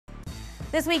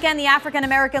This weekend, the African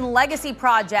American Legacy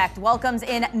Project welcomes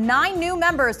in 9 new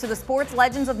members to the Sports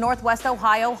Legends of Northwest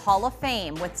Ohio Hall of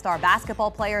Fame, with star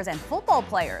basketball players and football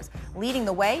players. Leading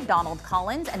the way, Donald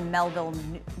Collins and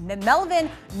Melvin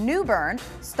Newbern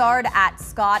starred at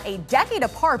Scott a decade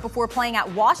apart before playing at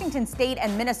Washington State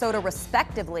and Minnesota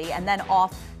respectively, and then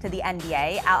off to the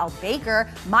NBA. Al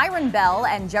Baker, Myron Bell,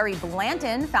 and Jerry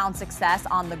Blanton found success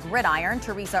on the gridiron.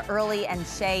 Teresa Early and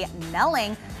Shay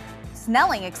Snelling,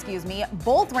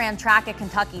 both ran track at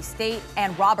Kentucky State,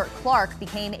 and Robert Clark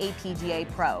became a PGA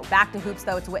pro. Back to hoops,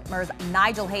 though, it's Whitmer's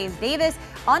Nigel Hayes Davis,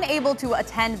 unable to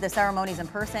attend the ceremonies in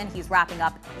person. He's wrapping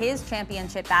up his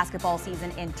championship basketball season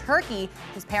in Turkey.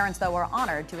 His parents, though, were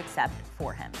honored to accept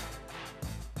for him.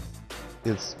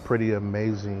 It's pretty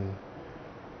amazing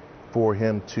for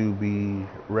him to be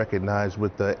recognized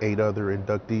with the 8 other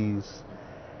inductees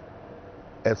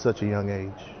at such a young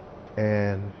age.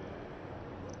 And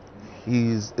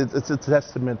it's a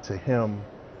testament to him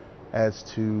as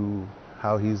to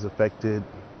how he's affected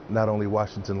not only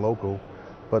Washington local,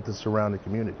 but the surrounding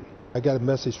community. I got a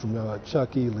message from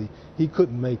Chuck Ely. He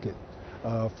couldn't make it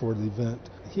for the event.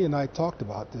 He and I talked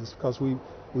about this because we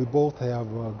both have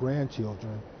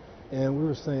grandchildren, and we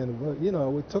were saying, well, you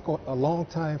know, it took a long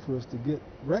time for us to get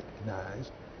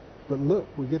recognized, but look,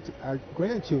 our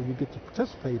grandchildren get to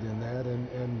participate in that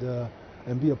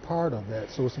and be a part of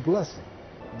that, so it's a blessing.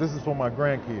 This is for my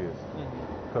grandkids,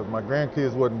 because my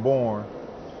grandkids wasn't born,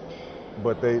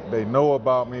 but they know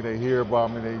about me, they hear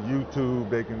about me, they YouTube,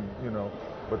 they can,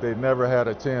 but they never had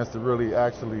a chance to really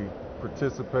actually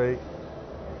participate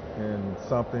in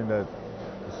something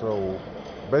so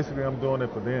basically I'm doing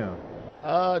it for them.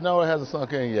 No, it hasn't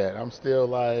sunk in yet. I'm still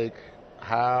like,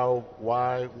 how,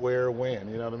 why, where, when,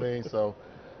 you know what I mean? So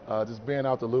just being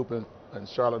out the loop in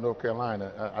Charlotte, North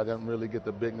Carolina, I didn't really get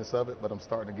the bigness of it, but I'm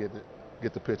starting to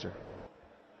get the picture.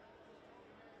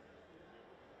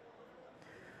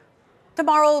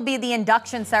 Tomorrow will be the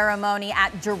induction ceremony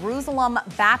at Jerusalem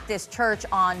Baptist Church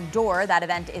on Dorr. That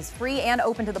event is free and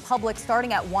open to the public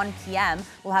starting at 1 p.m.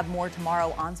 We'll have more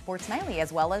tomorrow on Sports Nightly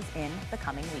as well as in the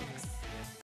coming weeks.